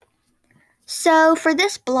So, for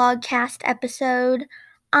this blogcast episode,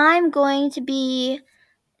 I'm going to be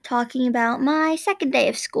talking about my second day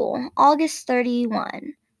of school, August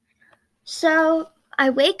 31. So, I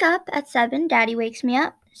wake up at 7, Daddy wakes me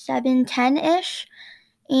up, 7:10-ish,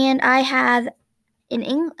 and I have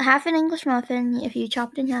half an English muffin, if you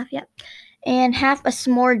chop it in half, yep, and half a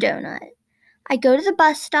s'more donut. I go to the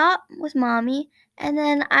bus stop with Mommy, and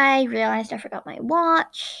then I realized I forgot my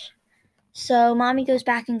watch. So Mommy goes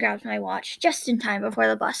back and grabs my watch just in time before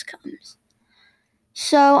the bus comes.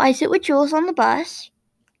 So I sit with Jules on the bus,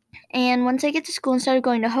 and once I get to school, instead of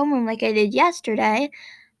going to homeroom like I did yesterday,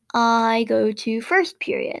 I go to first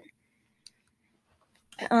period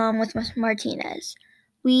with Miss Martinez.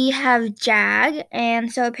 We have JAG, and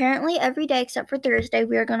so apparently every day except for Thursday,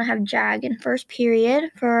 we are going to have JAG in first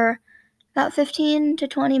period for about 15 to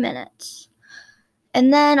 20 minutes.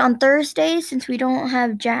 And then on Thursdays, since we don't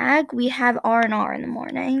have JAG, we have R&R in the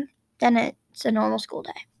morning. Then it's a normal school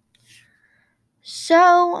day.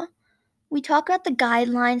 So we talk about the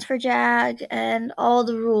guidelines for JAG and all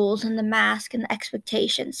the rules and the mask and the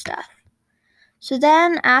expectation stuff. So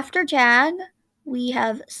then after JAG, we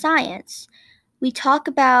have science. We talk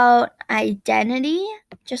about identity,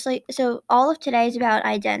 so all of today is about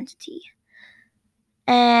identity.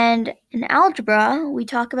 And in algebra, we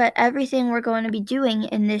talk about everything we're going to be doing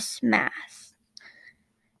in this math.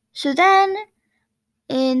 So then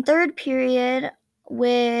in third period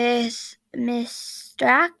with Miss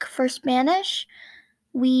Strack for Spanish,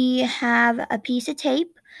 we have a piece of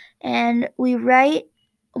tape and we write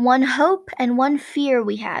one hope and one fear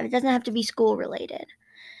we have. It doesn't have to be school related.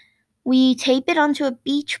 We tape it onto a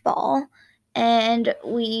beach ball and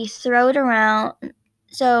we throw it around.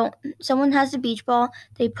 So someone has the beach ball,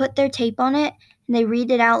 they put their tape on it and they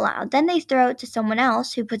read it out loud. Then they throw it to someone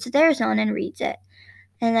else who puts theirs on and reads it.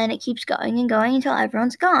 And then it keeps going and going until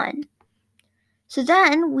everyone's gone. So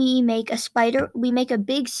then we make a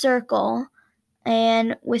big circle,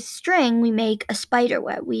 and with string we make a spider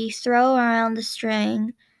web. We throw around the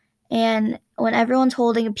string, and when everyone's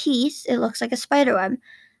holding a piece, it looks like a spider web.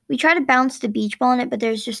 We try to bounce the beach ball in it, but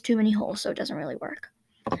there's just too many holes, so it doesn't really work.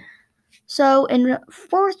 So in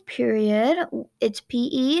fourth period, it's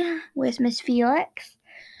PE with Miss Felix.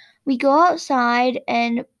 We go outside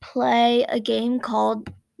and play a game called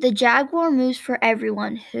The Jaguar Moves for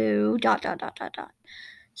Everyone Who ...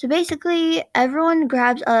 So basically, everyone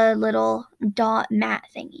grabs a little dot mat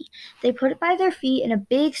thingy. They put it by their feet in a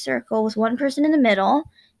big circle with one person in the middle,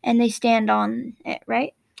 and they stand on it,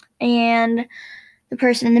 right? And the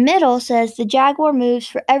person in the middle says, "The jaguar moves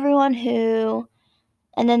for everyone who,"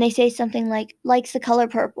 and then they say something like, "likes the color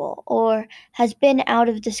purple," or "has been out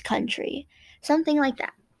of this country," something like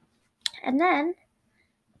that. And then,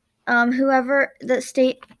 if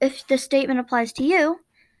the statement applies to you,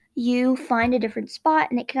 you find a different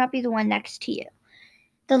spot, and it cannot be the one next to you.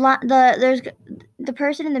 The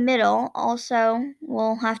person in the middle also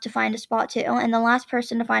will have to find a spot too, and the last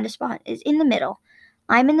person to find a spot is in the middle.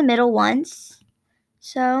 I'm in the middle once,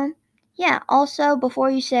 so yeah. Also,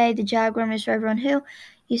 before you say the jaguar is for everyone who,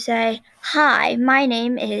 you say, "Hi, my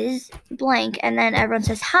name is blank," and then everyone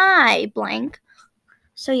says, "Hi, blank."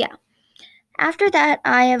 So yeah. After that,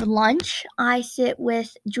 I have lunch. I sit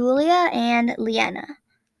with Julia and Leanna.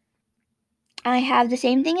 I have the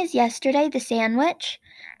same thing as yesterday, the sandwich.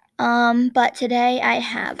 But today I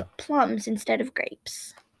have plums instead of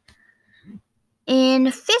grapes.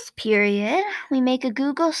 In fifth period, we make a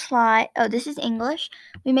Google slide. Oh, this is English.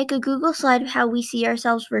 We make a Google slide of how we see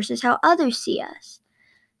ourselves versus how others see us.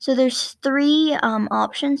 So there's three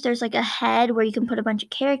options. There's like a head where you can put a bunch of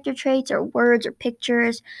character traits or words or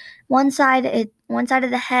pictures. One side of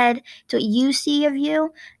the head is what you see of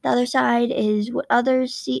you. The other side is what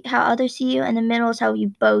others see, how others see you, and the middle is how you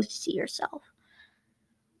both see yourself.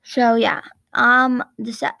 So yeah, I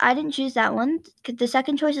didn't choose that one. The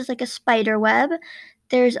second choice is like a spider web.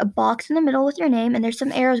 There's a box in the middle with your name, and there's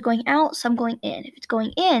some arrows going out, some going in. If it's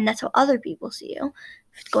going in, that's how other people see you.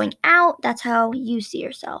 If it's going out, that's how you see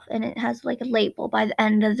yourself, and it has like a label by the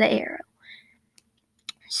end of the arrow.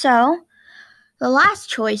 So the last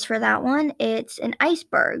choice for that one, it's an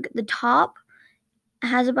iceberg. The top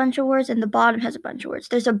has a bunch of words, and the bottom has a bunch of words.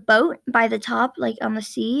 There's a boat by the top, like on the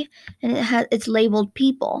sea, and it's labeled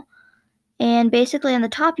people. And basically on the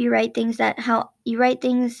top you write things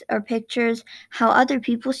or pictures how other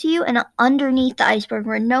people see you, and underneath the iceberg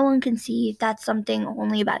where no one can see, that's something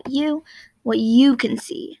only about you, what you can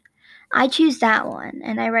see. I choose that one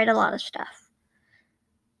and I write a lot of stuff.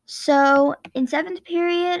 So in sixth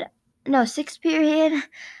period,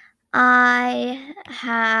 I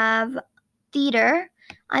have theater.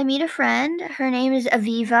 I meet a friend. Her name is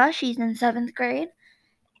Aviva. She's in 7th grade.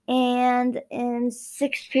 And in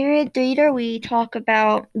 6th period theater, we talk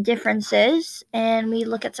about differences and we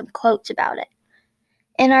look at some quotes about it.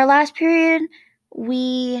 In our last period,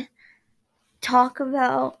 we talk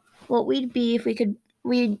about what we'd be if we could.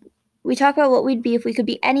 We talk about what we'd be if we could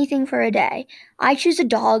be anything for a day. I choose a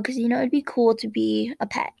dog because it'd be cool to be a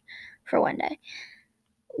pet for one day.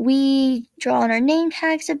 We draw on our name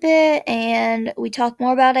tags a bit and we talk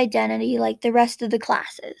more about identity like the rest of the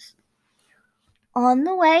classes. On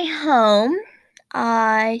the way home,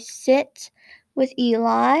 I sit with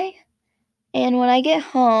Eli, and when I get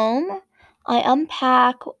home, I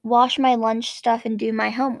unpack, wash my lunch stuff, and do my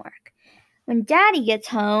homework. When Daddy gets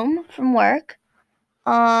home from work,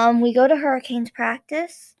 we go to Hurricanes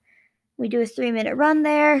practice. We do a 3-minute run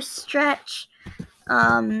there, stretch,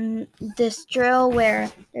 this drill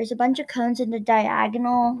where there's a bunch of cones in the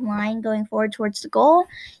diagonal line going forward towards the goal.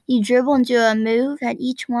 You dribble and do a move at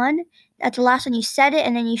each one. At the last one, you set it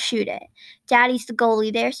and then you shoot it. Daddy's the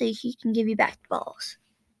goalie there, so he can give you back the balls.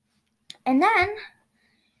 And then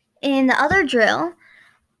in the other drill,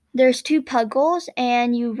 there's 2 pug goals,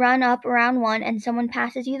 and you run up around one, and someone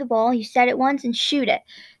passes you the ball. You set it once and shoot it.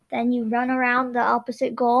 Then you run around the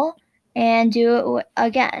opposite goal and do it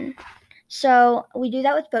again. So we do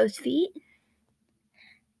that with both feet.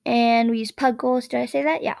 And we use pug goals. Did I say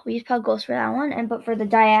that? Yeah, we use pug goals for that one. But for the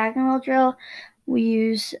diagonal drill, we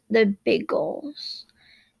use the big goals.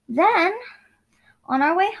 Then, on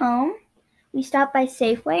our way home, we stop by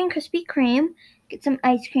Safeway and Krispy Kreme, get some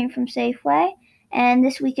ice cream from Safeway. And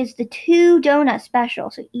this week is the 2 donut special,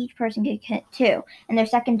 so each person can get 2. And their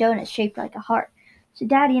second donut is shaped like a heart. So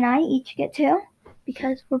Daddy and I each get 2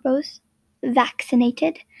 because we're both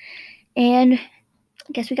vaccinated. And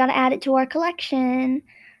I guess we got to add it to our collection.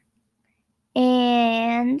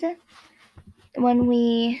 And when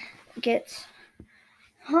we get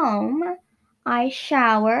home, I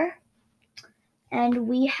shower and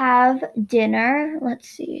we have dinner. Let's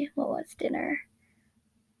see, what was dinner?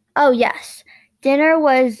 Oh, yes. Dinner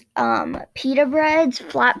was pita breads,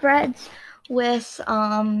 flatbreads with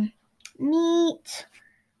meat,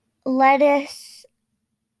 lettuce,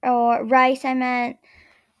 or rice, I meant.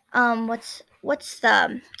 What's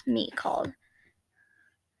the meat called?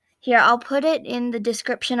 Here, I'll put it in the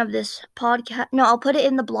description of this podcast. No, I'll put it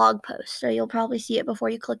in the blog post, so you'll probably see it before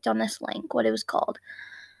you clicked on this link, what it was called.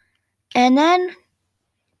 And then,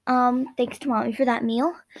 thanks to Mommy for that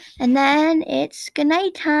meal. And then it's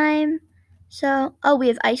goodnight time. So, we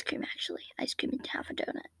have ice cream, actually. Ice cream and half a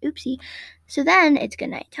donut. Oopsie. So then it's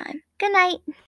goodnight time. Good night.